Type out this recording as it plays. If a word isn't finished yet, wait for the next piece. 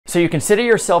So you consider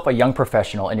yourself a young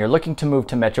professional and you're looking to move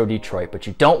to Metro Detroit, but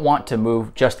you don't want to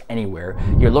move just anywhere.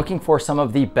 You're looking for some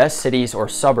of the best cities or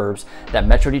suburbs that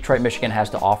Metro Detroit, Michigan has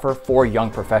to offer for young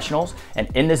professionals.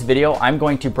 And in this video, I'm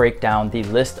going to break down the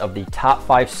list of the top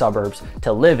 5 suburbs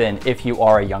to live in if you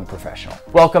are a young professional.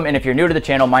 Welcome, and if you're new to the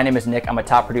channel, my name is Nick. I'm a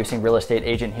top producing real estate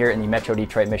agent here in the Metro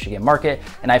Detroit, Michigan market,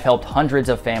 and I've helped hundreds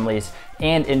of families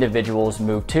and individuals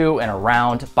move to and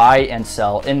around, buy and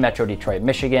sell in Metro Detroit,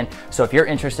 Michigan. So if you're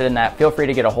interested in that, feel free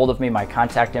to get a hold of me. My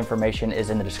contact information is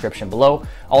in the description below.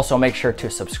 Also, make sure to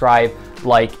subscribe,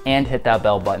 like, and hit that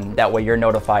bell button. That way you're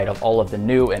notified of all of the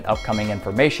new and upcoming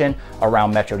information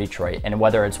around Metro Detroit. And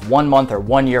whether it's 1 month or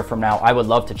 1 year from now, I would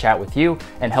love to chat with you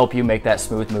and help you make that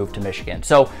smooth move to Michigan.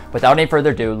 So without any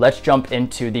further ado, let's jump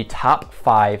into the top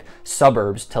 5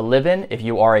 suburbs to live in if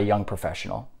you are a young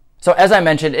professional. So as I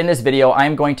mentioned in this video,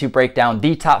 I'm going to break down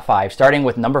the top 5, starting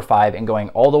with number 5 and going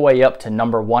all the way up to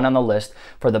number 1 on the list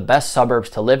for the best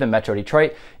suburbs to live in Metro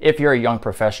Detroit if you're a young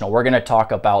professional. We're going to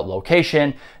talk about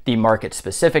location, the market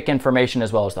specific information,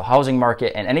 as well as the housing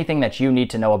market, and anything that you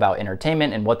need to know about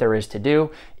entertainment and what there is to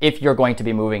do if you're going to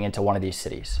be moving into one of these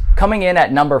cities. Coming in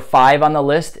at number 5 on the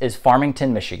list is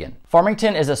Farmington, Michigan.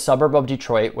 Farmington is a suburb of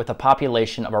Detroit with a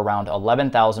population of around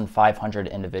 11,500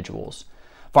 individuals.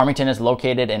 Farmington is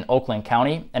located in Oakland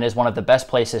County and is one of the best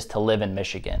places to live in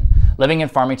Michigan. Living in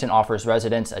Farmington offers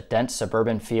residents a dense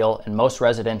suburban feel, and most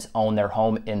residents own their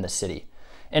home in the city.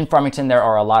 In Farmington, there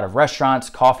are a lot of restaurants,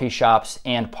 coffee shops,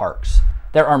 and parks.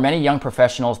 There are many young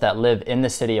professionals that live in the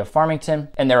city of Farmington,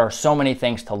 and there are so many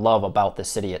things to love about the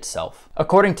city itself.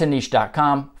 According to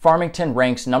niche.com, Farmington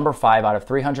ranks number 5 out of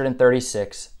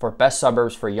 336 for best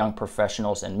suburbs for young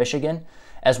professionals in Michigan,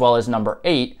 as well as number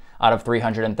 8 out of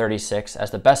 336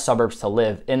 as the best suburbs to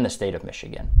live in the state of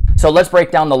Michigan. So let's break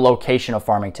down the location of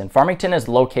Farmington. Farmington is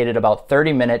located about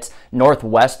 30 minutes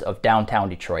northwest of downtown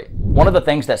Detroit. One of the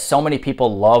things that so many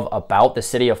people love about the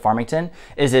city of Farmington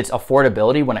is its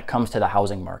affordability when it comes to the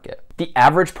housing market. The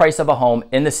average price of a home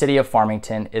in the city of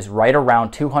Farmington is right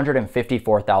around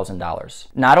 $254,000.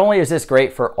 Not only is this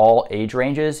great for all age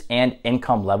ranges and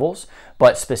income levels,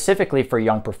 but specifically for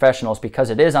young professionals because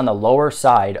it is on the lower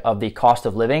side of the cost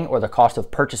of living or the cost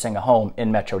of purchasing a home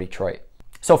in Metro Detroit.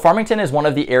 So Farmington is one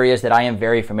of the areas that I am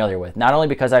very familiar with, not only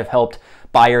because I've helped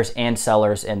buyers and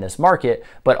sellers in this market,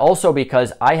 but also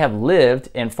because I have lived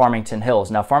in Farmington Hills.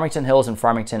 Now, Farmington Hills and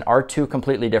Farmington are 2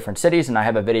 completely different cities, and I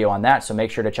have a video on that, so make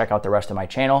sure to check out the rest of my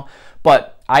channel.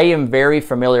 But I am very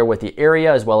familiar with the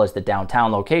area as well as the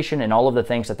downtown location and all of the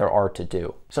things that there are to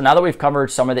do. So now that we've covered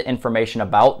some of the information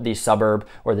about the suburb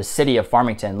or the city of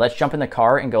Farmington, let's jump in the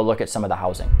car and go look at some of the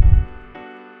housing.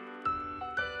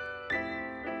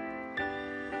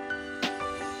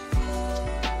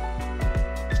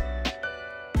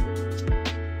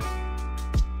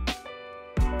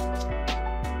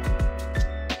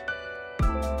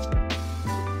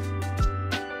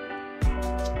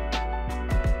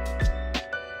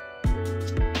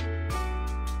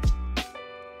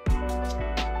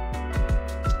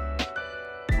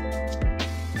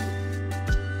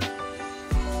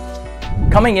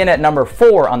 Coming in at number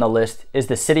 4 on the list is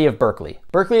the city of Berkeley.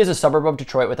 Berkeley is a suburb of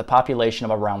Detroit with a population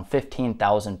of around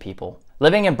 15,000 people.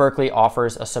 Living in Berkeley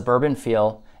offers a suburban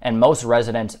feel, and most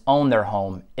residents own their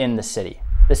home in the city.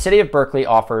 The city of Berkeley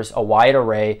offers a wide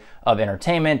array of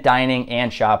entertainment, dining,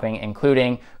 and shopping,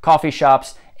 including coffee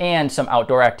shops and some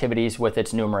outdoor activities with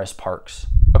its numerous parks.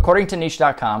 According to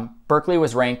niche.com, Berkeley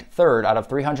was ranked 3rd out of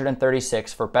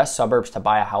 336 for best suburbs to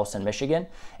buy a house in Michigan,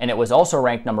 and it was also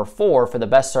ranked number 4 for the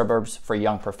best suburbs for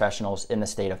young professionals in the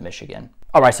state of Michigan.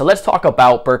 All right, so let's talk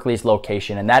about Berkeley's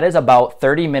location, and that is about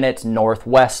 30 minutes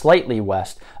northwest, slightly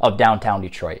west of downtown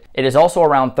Detroit. It is also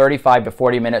around 35 to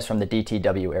 40 minutes from the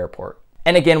DTW airport.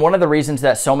 And again, one of the reasons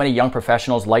that so many young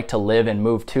professionals like to live and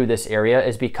move to this area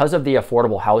is because of the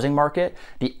affordable housing market.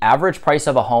 The average price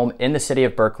of a home in the city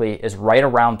of Berkeley is right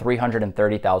around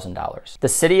 $330,000. The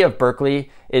city of Berkeley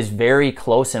is very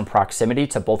close in proximity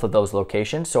to both of those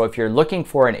locations. So if you're looking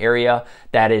for an area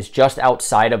that is just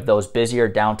outside of those busier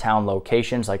downtown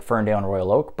locations like Ferndale and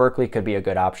Royal Oak, Berkeley could be a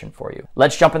good option for you.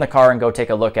 Let's jump in the car and go take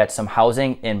a look at some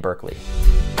housing in Berkeley.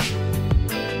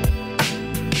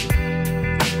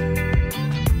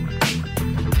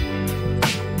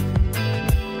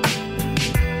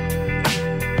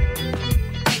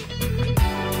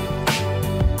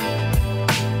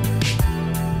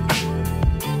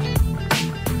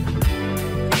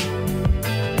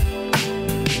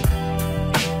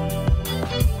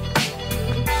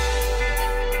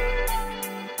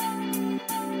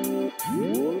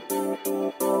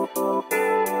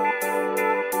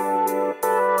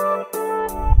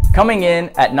 Coming in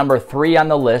at number 3 on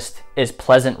the list is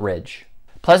Pleasant Ridge.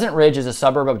 Pleasant Ridge is a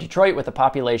suburb of Detroit with a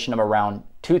population of around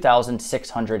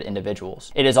 2,600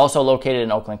 individuals. It is also located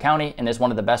in Oakland County and is one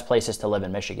of the best places to live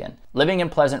in Michigan. Living in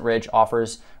Pleasant Ridge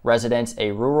offers residents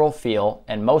a rural feel,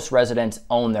 and most residents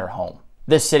own their home.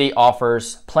 This city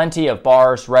offers plenty of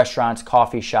bars, restaurants,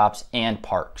 coffee shops, and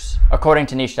parks. According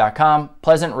to niche.com,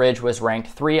 Pleasant Ridge was ranked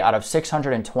 3 out of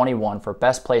 621 for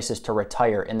best places to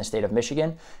retire in the state of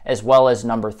Michigan, as well as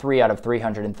number 3 out of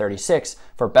 336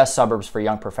 for best suburbs for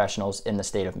young professionals in the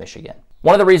state of Michigan.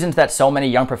 One of the reasons that so many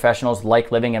young professionals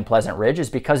like living in Pleasant Ridge is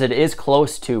because it is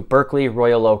close to Berkeley,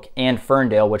 Royal Oak, and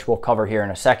Ferndale, which we'll cover here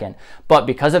in a second. But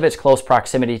because of its close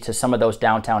proximity to some of those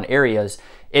downtown areas,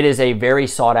 it is a very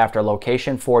sought after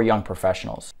location for young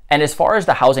professionals. And as far as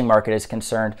the housing market is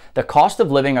concerned, the cost of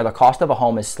living or the cost of a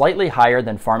home is slightly higher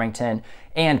than Farmington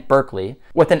and Berkeley,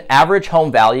 with an average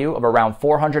home value of around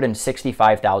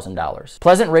 $465,000.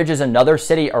 Pleasant Ridge is another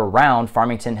city around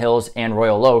Farmington Hills and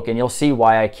Royal Oak, and you'll see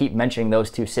why I keep mentioning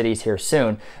those two cities here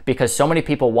soon, because so many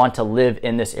people want to live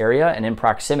in this area and in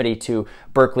proximity to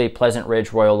Berkeley, Pleasant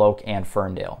Ridge, Royal Oak, and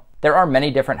Ferndale. There are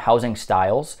many different housing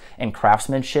styles and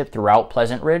craftsmanship throughout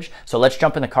Pleasant Ridge, so let's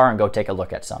jump in the car and go take a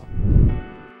look at some.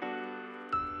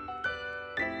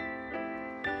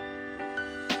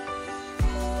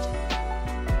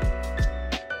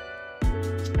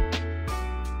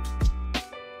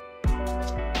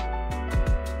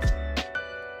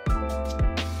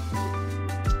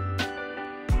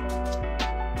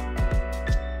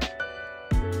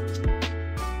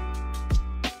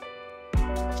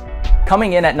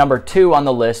 Coming in at number 2 on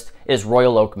the list is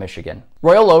Royal Oak, Michigan.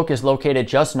 Royal Oak is located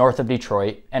just north of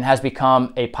Detroit and has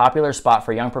become a popular spot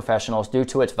for young professionals due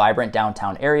to its vibrant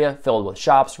downtown area filled with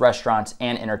shops, restaurants,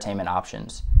 and entertainment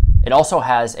options. It also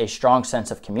has a strong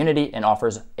sense of community and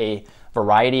offers a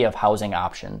variety of housing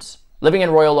options. Living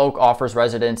in Royal Oak offers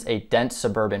residents a dense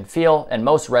suburban feel, and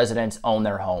most residents own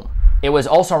their home. It was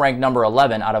also ranked number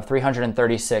 11 out of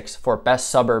 336 for best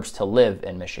suburbs to live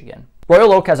in Michigan.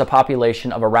 Royal Oak has a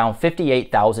population of around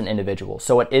 58,000 individuals,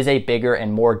 so it is a bigger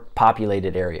and more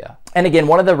populated area. And again,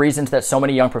 one of the reasons that so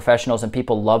many young professionals and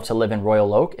people love to live in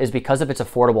Royal Oak is because of its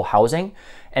affordable housing,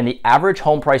 and the average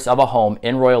home price of a home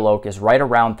in Royal Oak is right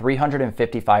around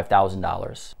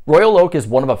 $355,000. Royal Oak is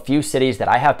one of a few cities that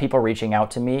I have people reaching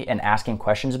out to me and asking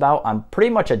questions about on pretty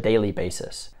much a daily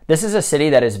basis. This is a city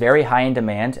that is very high in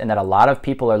demand and that a lot of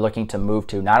people are looking to move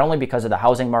to, not only because of the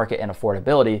housing market and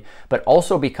affordability, but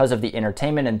also because of the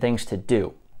entertainment and things to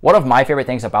do. One of my favorite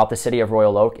things about the city of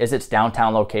Royal Oak is its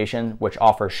downtown location, which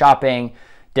offers shopping,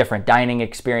 different dining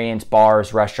experience,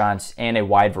 bars, restaurants, and a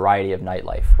wide variety of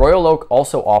nightlife. Royal Oak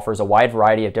also offers a wide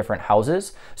variety of different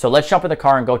houses, so let's jump in the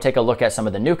car and go take a look at some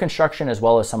of the new construction as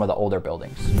well as some of the older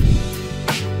buildings.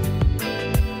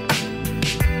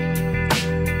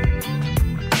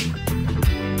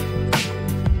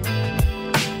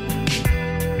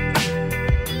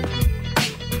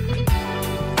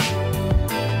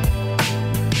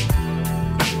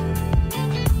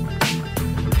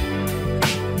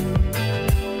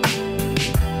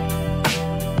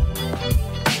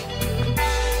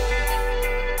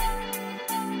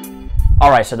 All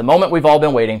right, so the moment we've all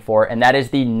been waiting for, and that is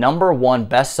the number 1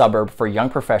 best suburb for young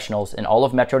professionals in all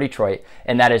of Metro Detroit,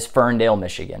 and that is Ferndale,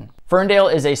 Michigan. Ferndale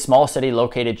is a small city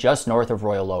located just north of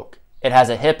Royal Oak. It has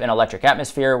a hip and electric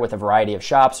atmosphere with a variety of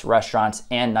shops, restaurants,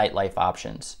 and nightlife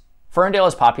options. Ferndale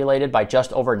is populated by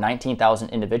just over 19,000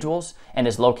 individuals and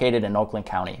is located in Oakland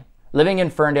County. Living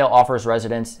in Ferndale offers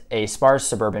residents a sparse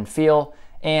suburban feel,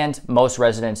 and most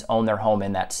residents own their home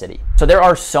in that city. So there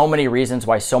are so many reasons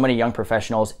why so many young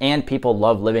professionals and people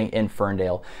love living in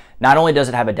Ferndale. Not only does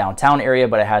it have a downtown area,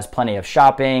 but it has plenty of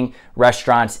shopping,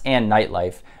 restaurants, and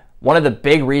nightlife. One of the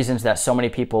big reasons that so many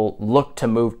people look to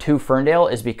move to Ferndale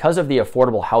is because of the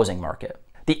affordable housing market.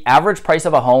 The average price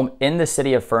of a home in the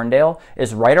city of Ferndale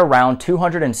is right around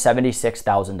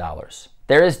 $276,000.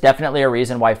 There is definitely a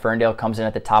reason why Ferndale comes in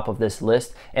at the top of this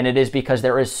list, and it is because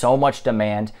there is so much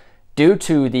demand due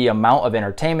to the amount of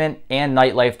entertainment and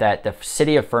nightlife that the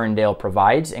city of Ferndale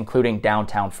provides, including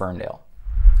downtown Ferndale.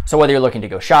 So whether you're looking to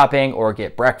go shopping or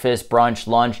get breakfast, brunch,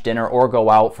 lunch, dinner, or go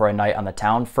out for a night on the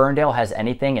town, Ferndale has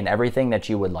anything and everything that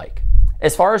you would like.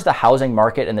 As far as the housing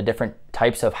market and the different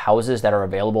types of houses that are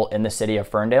available in the city of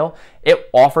Ferndale, it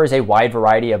offers a wide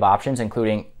variety of options,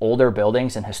 including older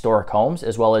buildings and historic homes,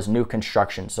 as well as new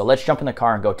construction. So let's jump in the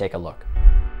car and go take a look.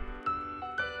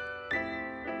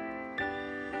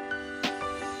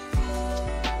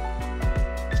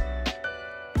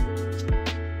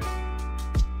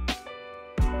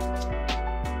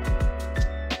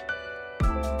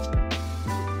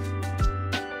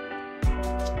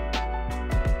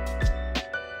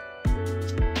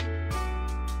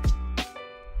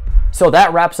 So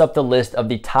that wraps up the list of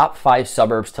the top 5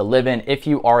 suburbs to live in if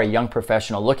you are a young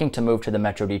professional looking to move to the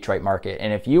Metro Detroit market.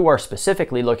 And if you are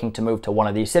specifically looking to move to one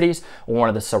of these cities or one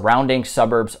of the surrounding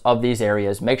suburbs of these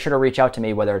areas, make sure to reach out to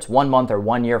me, whether it's 1 month or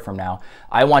 1 year from now.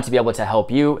 I want to be able to help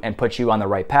you and put you on the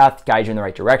right path, guide you in the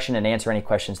right direction, and answer any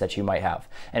questions that you might have.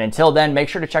 And until then, make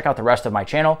sure to check out the rest of my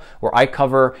channel where I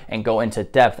cover and go into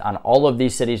depth on all of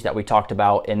these cities that we talked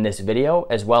about in this video,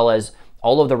 as well as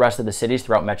all of the rest of the cities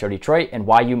throughout Metro Detroit and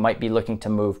why you might be looking to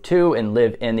move to and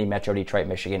live in the Metro Detroit,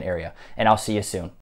 Michigan area. And I'll see you soon.